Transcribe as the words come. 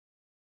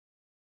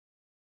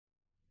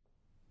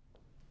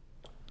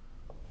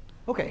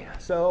Okay,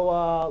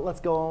 so let's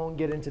go and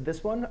get into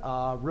this one.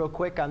 Real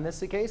quick on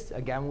this case,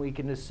 again, we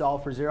can just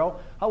solve for 0.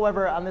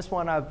 However, on this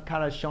one, I've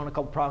kind of shown a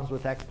couple problems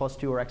with x plus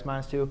 2 or x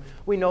minus 2.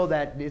 We know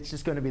that it's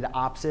just going to be the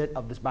opposite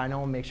of this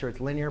binomial. Make sure it's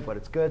linear, but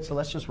it's good. So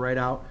let's just write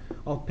out.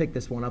 I'll pick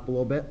this one up a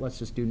little bit. Let's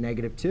just do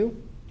 -2.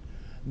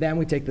 Then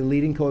we take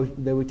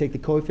the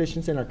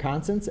coefficients and our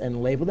constants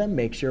and label them.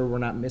 Make sure we're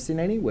not missing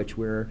any, which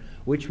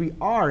we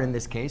are in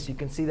this case. You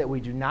can see that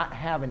we do not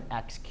have an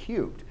x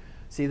cubed.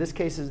 See, this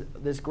case is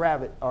this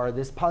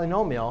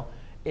polynomial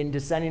in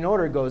descending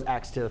order goes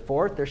x to the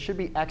 4th. There should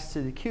be x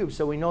to the cube,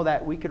 so we know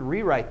that we could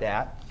rewrite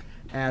that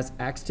as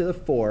x to the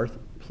 4th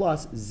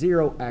plus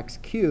 0x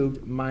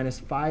cubed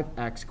minus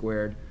 5x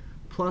squared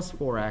plus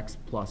 4x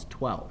plus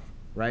 12.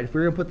 Right? If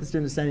we're going to put this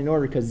in descending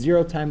order, because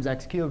 0 times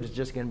x cubed is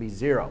just going to be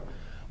 0.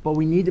 But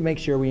we need to make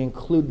sure we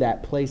include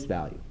that place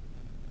value.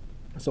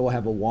 So we'll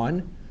have a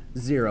 1,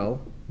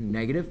 0,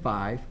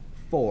 -5,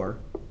 4,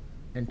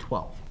 and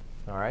 12.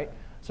 All right?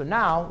 So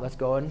now let's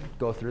go and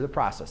go through the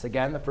process.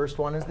 Again, the first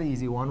one is the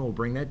easy one. We'll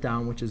bring that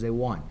down, which is a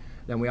 1.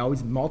 Then we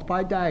always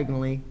multiply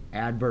diagonally,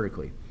 add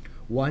vertically.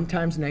 1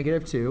 times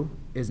 -2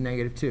 is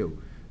 -2.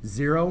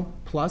 0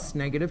 plus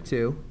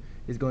 -2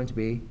 is going to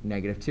be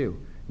 -2.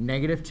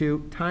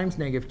 -2 times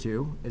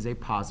 -2 is a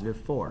positive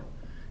 4.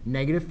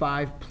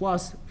 -5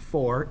 plus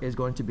 4 is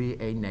going to be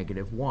a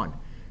 -1.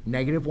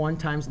 -1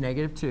 times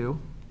 -2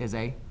 is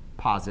a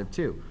positive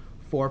 2.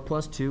 4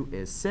 plus 2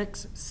 is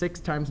 6.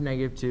 6 times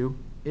 -2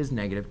 is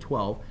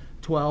 -12.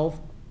 12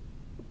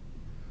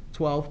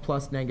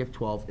 plus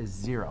 -12 is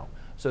 0.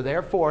 So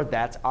therefore,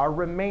 that's our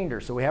remainder.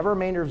 So we have a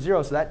remainder of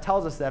 0. So that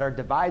tells us that our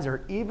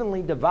divisor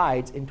evenly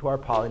divides into our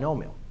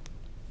polynomial.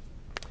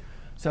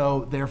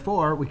 So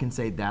therefore, we can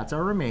say that's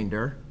our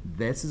remainder.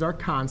 This is our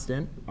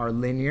constant, our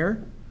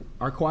linear,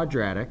 our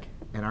quadratic,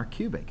 and our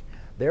cubic.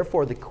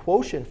 Therefore, the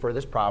quotient for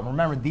this problem,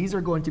 remember, these are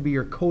going to be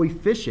your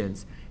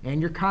coefficients and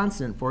your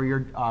constant for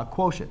your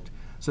quotient.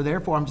 So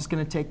therefore, I'm just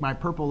going to take my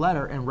purple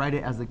letter and write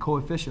it as the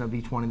coefficient of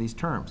each one of these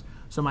terms.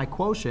 So my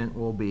quotient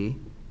will be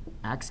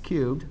x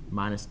cubed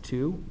minus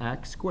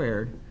 2x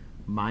squared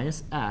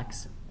minus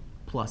x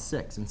plus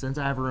 6. And since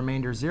I have a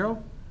remainder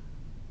 0,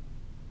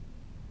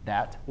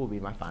 that will be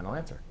my final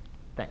answer.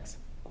 Thanks.